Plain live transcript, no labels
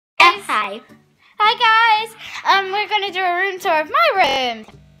guys. Hi. Hi guys. We're gonna do a room tour of my room.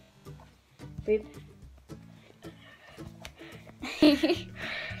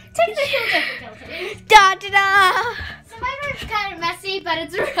 Technical difficulties. Da da da. So my room's kind of messy, but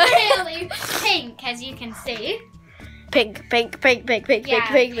it's really pink, as you can see. Pink, pink, pink, pink, pink, Yeah,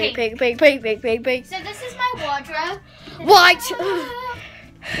 pink, pink, pink, pink, pink, pink, pink, pink. So this is my wardrobe. White.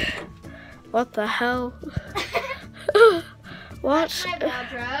 What the hell? What? That's my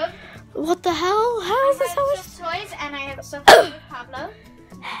wardrobe. What the hell? How is I this so have much? some toys, and I have Sophie with Pablo.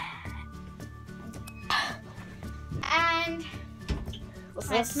 And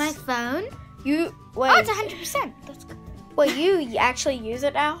that's my phone. You wait. Oh, it's 100%. That's good. Wait, you actually use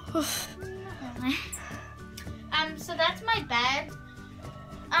it now? So that's my bed.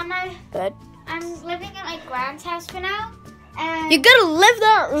 Bed. I'm living at my grand's house for now. And You're gonna live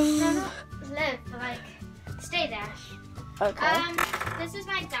there. no, not live, but like stay there. Okay. This is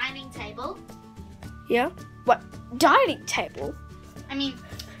my dining table. Yeah. What? Dining table. I mean,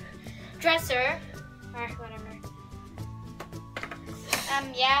 dresser or whatever.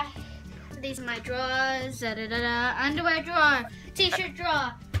 Yeah. These are my drawers. Da, da, da, da. Underwear drawer, t-shirt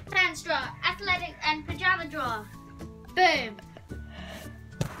drawer, pants drawer, athletic and pajama drawer. Boom.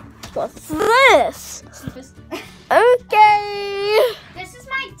 What's this? Okay. This is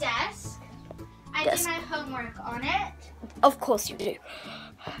my desk. I Desk. do my homework on it, Of course you do.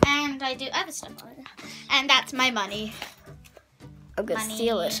 and I do other stuff on it. And that's my money. I'm gonna Money.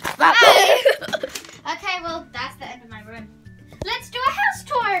 steal it. Okay, well, that's the end of my room. Let's do a house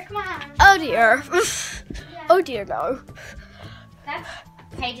tour. Come on. Oh dear. Yeah. Oh dear, no. That's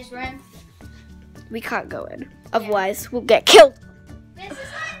Paige's room. We can't go in. Otherwise, we'll get killed. This is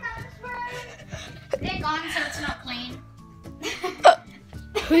my mom's room. They're gone, so it's not clean.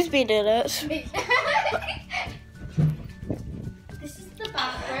 Who's been in it? Me. This is the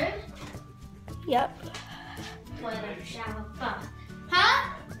bathroom. Yep. Toilet, shower, bath.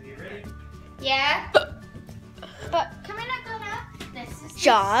 Huh? Yeah. But can we not go now? This is the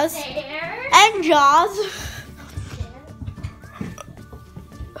Jaws. stairs. And Jaws.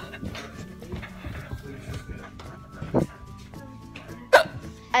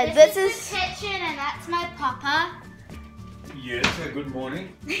 And this is the kitchen, and that's my papa. Yes, good morning.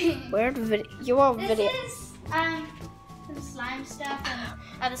 where the video. You are This video. is some slime stuff and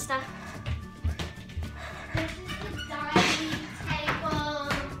other stuff. This is the dining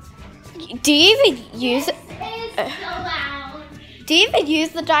table. Do you even use it? This is the lounge. Do you even use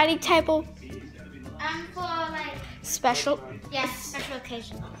the dining table? For like Special. special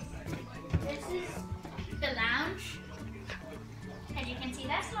occasion. This is the lounge. As you can see,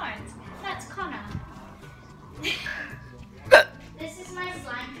 that's Lawrence. That's Connor. This is my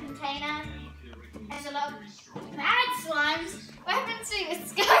slime container. There's a lot of bad slimes. What happened to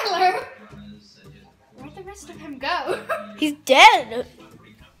Skylar? Where'd the rest of him go? He's dead.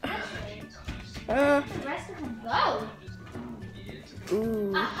 Where'd the rest of him go?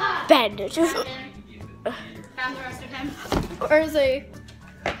 Ooh. Aha! Bandage. Found the rest of him. Where is he?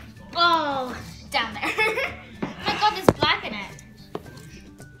 Oh, down there. Oh my god, there's black in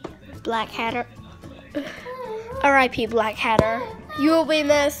it. Black Hatter. R.I.P. Black Hatter. You will be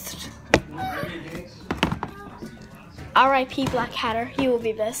missed. R.I.P. Black Hatter. You will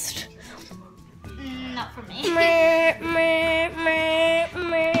be missed. Not for me. Meh, meh, meh,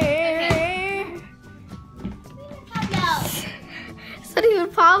 meh. Pablo. It's not even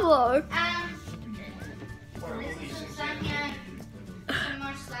Pablo. So this is some slime here. Some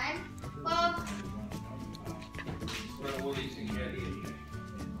more slime. Well,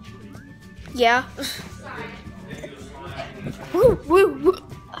 Yeah. sorry. Woo, woo, woo.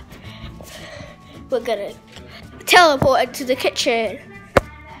 We're gonna teleport into the kitchen.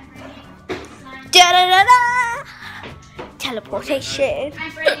 Da da da da. Teleportation.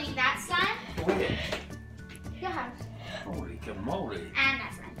 I'm bringing that slime. Your house. Holy moly. And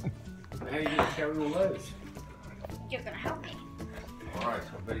that slime. How are you going to carry all those? You're gonna help me. Alright, so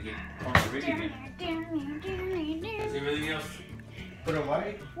I better get on the video then. Is everything else put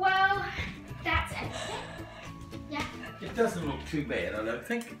away? Well, that's everything. Yeah. It doesn't look too bad, I don't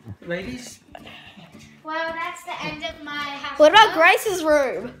think, ladies. Well, that's the end of my house. What about tour. Grace's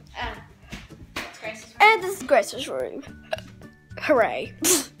room? Oh. That's Grace's room. And this is Grace's room. Hooray.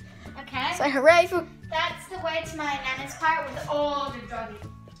 Okay. So hooray for That's the way to my nana's part with all the doggies.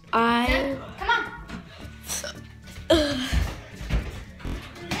 I. Come on.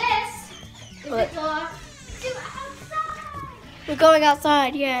 This is the What? door to outside. We're going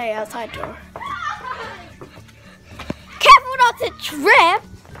outside. Yay, outside door. Careful not to trip.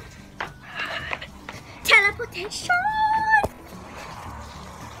 Teleportation.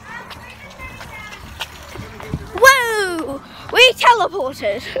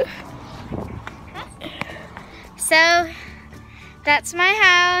 teleported. So, that's my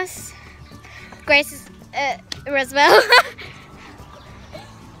house. Grace is, Roosevelt.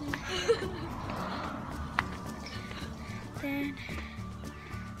 Then.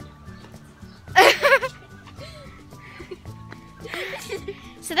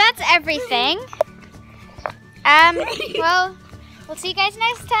 So that's everything. Well, we'll see you guys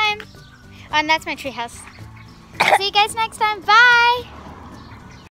next time. Oh, and that's my treehouse. See you guys next time. Bye.